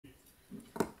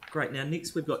Great. Now,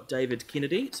 next we've got David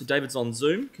Kennedy. So David's on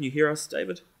Zoom. Can you hear us,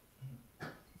 David?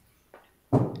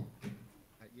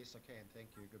 Yes, I can. Thank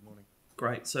you. Good morning.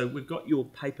 Great. So we've got your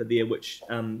paper there, which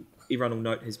everyone will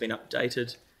note has been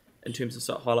updated in terms of,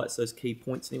 so it highlights those key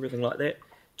points and everything like that.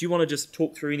 Do you want to just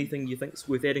talk through anything you think is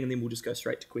worth adding, and then we'll just go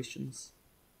straight to questions?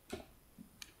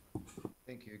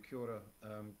 Thank you. Kia ora,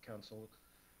 Council.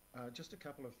 Just a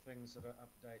couple of things that are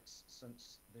updates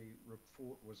since the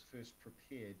report was first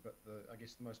prepared, but I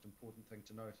guess the most important thing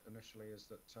to note initially is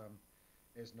that,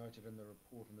 as noted in the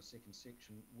report in the second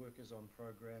section, work is on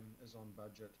program, is on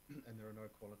budget, and there are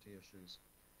no quality issues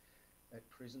at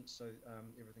present, so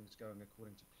everything's going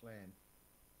according to plan.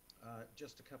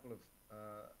 Just a couple of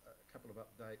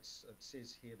updates. It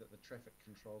says here that the traffic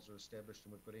controls are established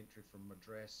and we've got entry from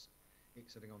Madras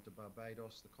exiting onto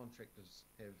Barbados. The contractors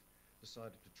have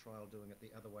decided to trial doing it the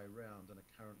other way round and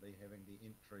are currently having the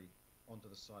entry onto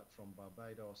the site from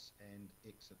Barbados and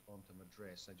exit onto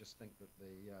Madras. I just think that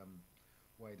the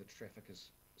way the traffic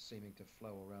is seeming to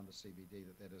flow around the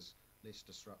CBD, that is less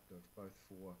disruptive, both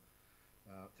for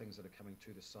things that are coming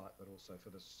to the site, but also for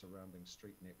the surrounding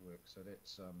street network. So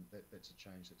that's a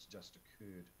change that's just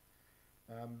occurred.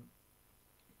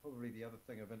 Probably the other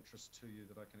thing of interest to you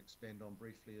that I can expand on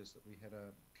briefly is that we had a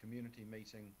community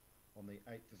meeting on the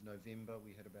 8th of November.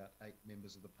 We had about 8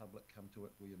 members of the public come to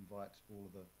it. We invite all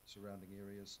of the surrounding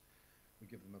areas. We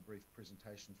give them a brief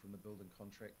presentation from the building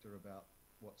contractor about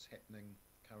what's happening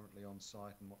currently on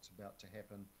site and what's about to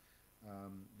happen.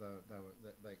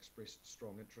 They expressed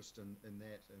strong interest in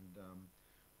that and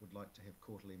would like to have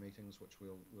quarterly meetings, which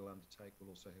we'll undertake.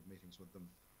 We'll also have meetings with them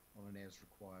on an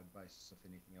as-required basis if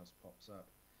anything else pops up.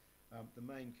 The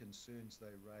main concerns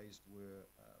they raised were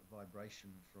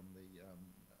vibration from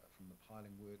the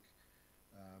piling work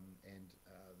and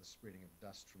the spreading of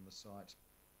dust from the site.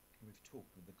 We've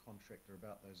talked with the contractor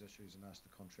about those issues and asked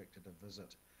the contractor to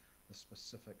visit the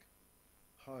specific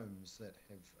homes that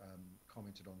have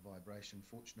commented on vibration.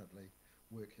 Fortunately,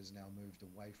 work has now moved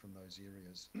away from those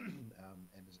areas and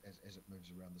as it moves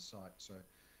around the site. So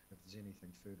if there's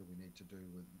anything further we need to do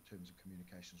in terms of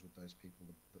communications with those people,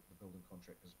 the building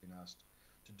contractor has been asked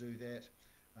to do that.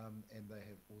 And they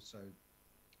have also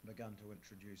begun to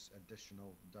introduce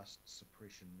additional dust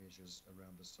suppression measures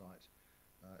around the site.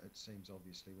 It seems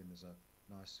obviously when there's a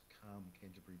nice calm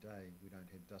Canterbury day, we don't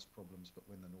have dust problems, but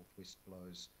when the northwest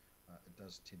blows, it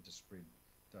does tend to spread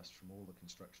dust from all the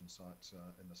construction sites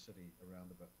in the city around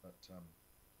a bit, but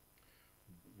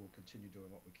we'll continue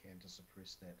doing what we can to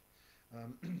suppress that.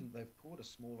 They've poured a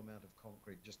small amount of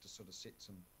concrete just to sort of set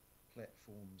some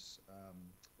platforms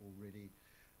already.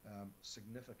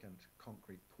 Significant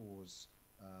concrete pours.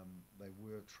 They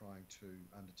were trying to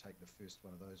undertake the first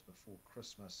one of those before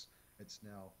Christmas. It's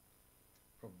now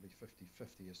probably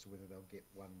 50-50 as to whether they'll get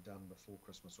one done before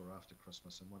Christmas or after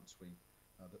Christmas. And once we,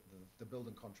 the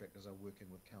building contractors are working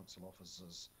with council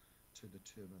officers to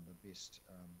determine the best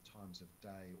times of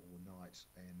day or night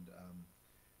and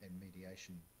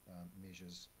mediation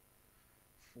measures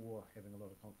for having a lot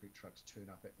of concrete trucks turn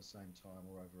up at the same time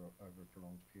or over a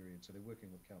prolonged period. So they're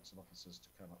working with council officers to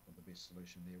come up with the best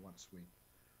solution there. Once we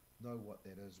know what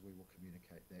that is, we will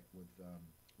communicate that with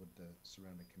the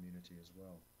surrounding community as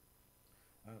well.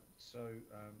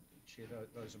 Chair,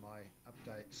 those are my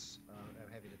updates.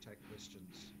 I'm happy to take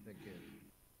questions. Thank you.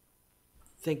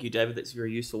 Thank you, David. That's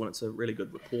very useful and it's a really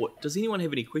good report. Does anyone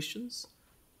have any questions?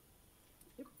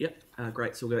 Yep.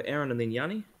 Great. So we'll go Aaron and then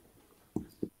Yanni.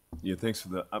 Yeah, thanks for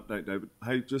the update, David.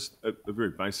 Hey, just a very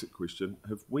basic question.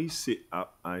 Have we set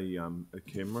up a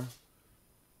camera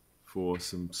for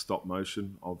some stop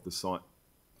motion of the site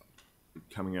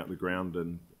coming out the ground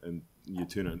and you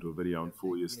turn it into a video in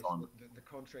 4 years' time? The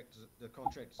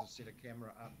contractors have set a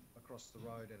camera up across the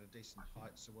road at a decent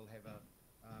height, so we'll have a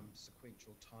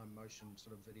sequential time motion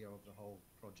sort of video of the whole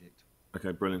project.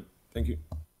 Okay, brilliant. Thank you.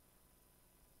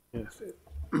 Yes.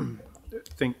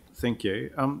 Thank you.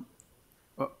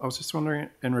 I was just wondering,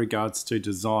 in regards to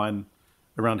design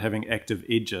around having active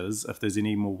edges, if there's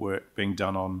any more work being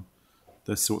done on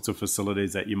the sorts of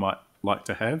facilities that you might like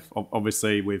to have.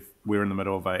 Obviously, we're in the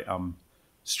middle of a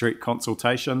street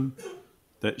consultation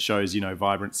that shows,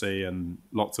 vibrancy and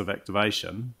lots of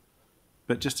activation.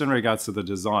 But just in regards to the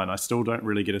design, I still don't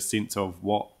really get a sense of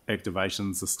what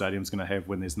activations the stadium's going to have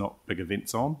when there's not big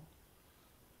events on.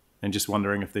 And just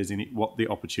wondering if there's what the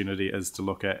opportunity is to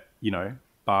look at,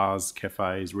 bars,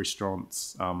 cafes,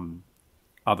 restaurants,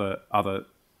 other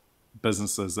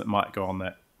businesses that might go on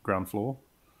that ground floor.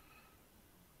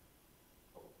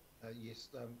 Yes,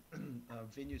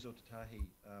 Venues Otatahi,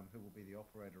 who will be the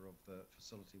operator of the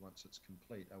facility once it's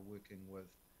complete, are working with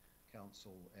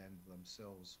council and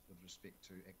themselves with respect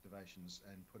to activations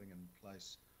and putting in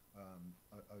place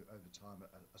over time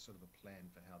a sort of a plan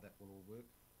for how that will all work.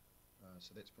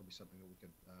 So that's probably something that we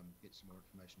could get some more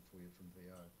information for you from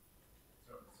VO.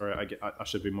 Sorry, I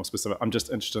should be more specific. I'm just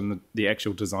interested in the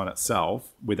actual design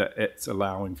itself, whether it's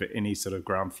allowing for any sort of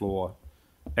ground floor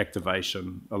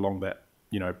activation along that,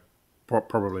 you know,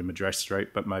 probably Madras Street,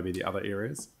 but maybe the other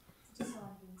areas.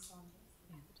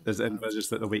 Is it envisaged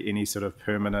that there'll be any sort of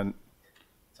permanent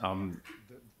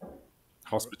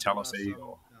hospitality?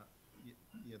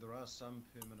 There are some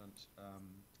permanent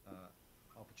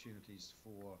opportunities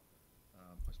for,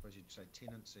 I suppose you'd say,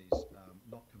 tenancies,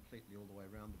 not completely all the way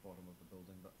around the bottom of the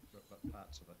building, but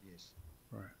parts of it, yes.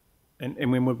 Right.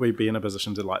 And when would we be in a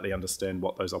position to likely understand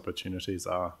what those opportunities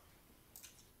are?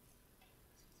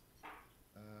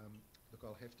 Look,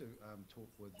 I'll have to talk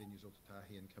with Venues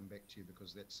Otatahi and come back to you,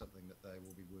 because that's something that they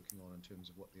will be working on in terms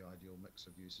of what the ideal mix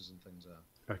of uses and things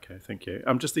are. Okay, thank you.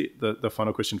 Just the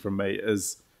final question from me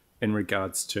is in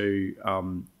regards to,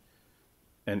 and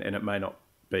it may not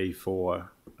be for,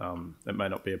 it may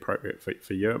not be appropriate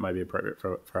for you, it may be appropriate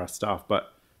for our staff,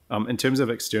 but in terms of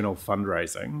external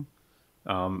fundraising,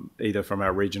 either from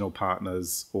our regional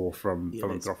partners or from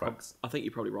philanthropics. I think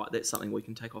you're probably right. That's something we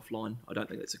can take offline. I don't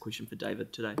think that's a question for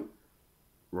David today.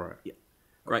 Right. Yeah.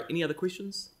 Great. Any other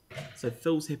questions? So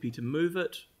Phil's happy to move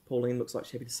it. Pauline looks like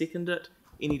she's happy to second it.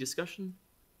 Any discussion?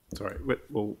 Sorry.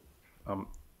 Well,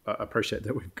 I appreciate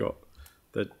that we've got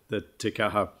the Te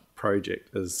Kaha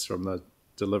project is from the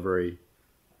delivery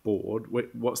board.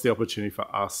 What's the opportunity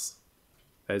for us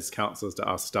as councillors to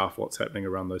ask staff what's happening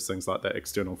around those things like that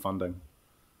external funding?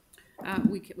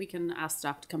 We can ask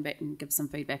staff to come back and give some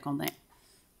feedback on that,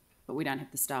 but we don't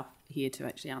have the staff here to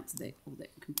actually answer all that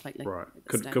completely. Right.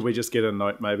 Could we just get a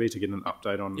note maybe to get an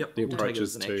update on the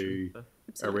approaches to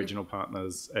our regional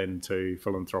partners and to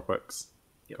philanthropics?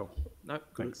 Yep. Cool. No,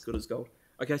 good as gold.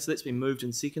 Okay, so that's been moved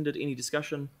and seconded. Any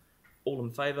discussion? All in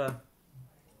favour?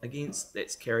 Against?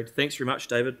 That's carried. Thanks very much,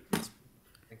 David.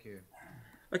 Thank you.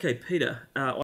 Okay, Peter.